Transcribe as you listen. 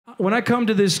when I come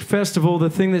to this festival,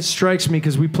 the thing that strikes me,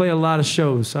 because we play a lot of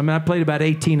shows. I mean, I played about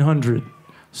 1,800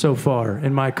 so far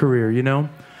in my career, you know?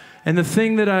 And the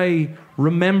thing that I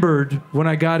remembered when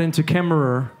I got into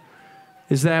Kemmerer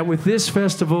is that with this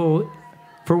festival,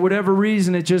 for whatever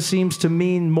reason, it just seems to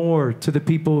mean more to the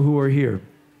people who are here.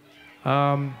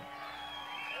 I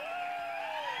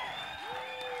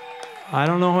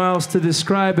don't know how else to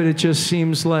describe it. It just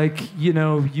seems like, you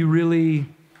know, you really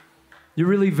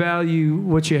value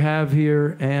what you have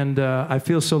here, and I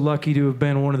feel so lucky to have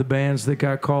been one of the bands that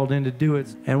got called in to do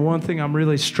it. And one thing I'm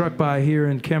really struck by here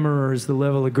in Kemmerer is the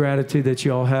level of gratitude that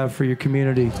you all have for your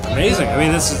community. Amazing. I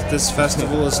mean, this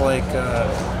festival is like,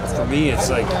 for me, it's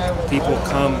like people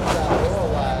come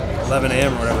 11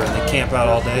 a.m. or whatever, and they camp out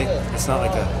all day. It's not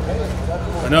like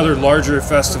another larger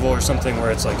festival or something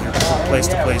where it's like you're from place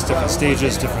to place, different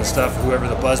stages, different stuff. Whoever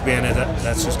the buzz band is,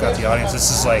 that's just got the audience.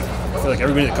 This is like, I feel like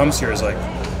everybody that comes here is like,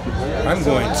 I'm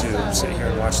going to sit here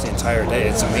and watch the entire day.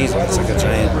 It's amazing. It's like a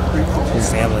giant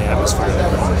family atmosphere.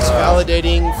 It's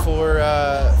validating for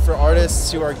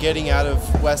artists who are getting out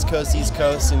of West Coast, East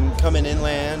Coast, and coming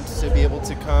inland to be able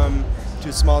to come to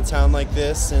a small town like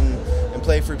this and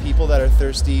play for people that are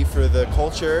thirsty for the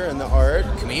culture and the art.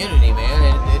 Community,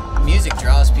 man. Music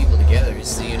draws people together.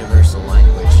 It's the universal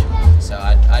language. So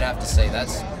I'd have to say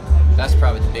that's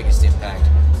probably the biggest impact.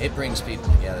 It brings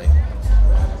people together.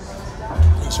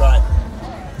 He's right.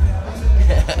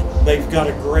 They've got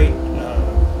a great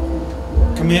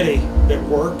committee that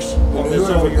works on this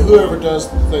all year long. Whoever does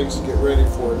the things to get ready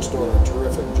for it's doing a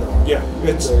terrific job. Yeah,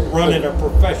 it's run in a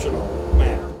professional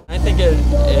manner. I think it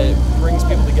brings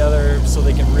people together so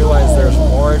they can realize there's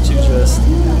more to just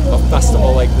a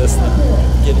festival like this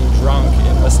than getting drunk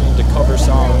and listening to cover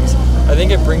songs. I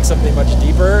think it brings something much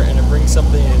deeper, and it brings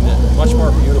something much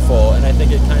more beautiful, and I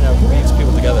think it kind of weaves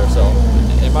people together. So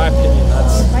in my opinion,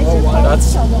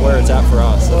 that's where it's at for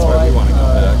us. That's why we want to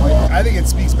come back. I think it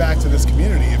speaks back to this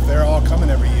community. If they're all coming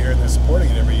every year and they're supporting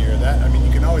it every year, I mean,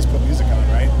 you can always put music on,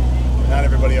 right? Not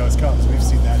everybody always comes. We've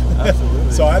seen that.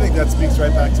 Absolutely. So I think that speaks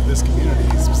right back to this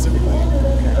community specifically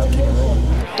to keep it rolling.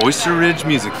 Oyster Ridge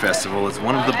Music Festival is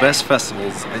one of the best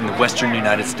festivals in the western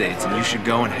United States, and you should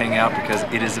go and hang out because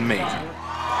it is amazing.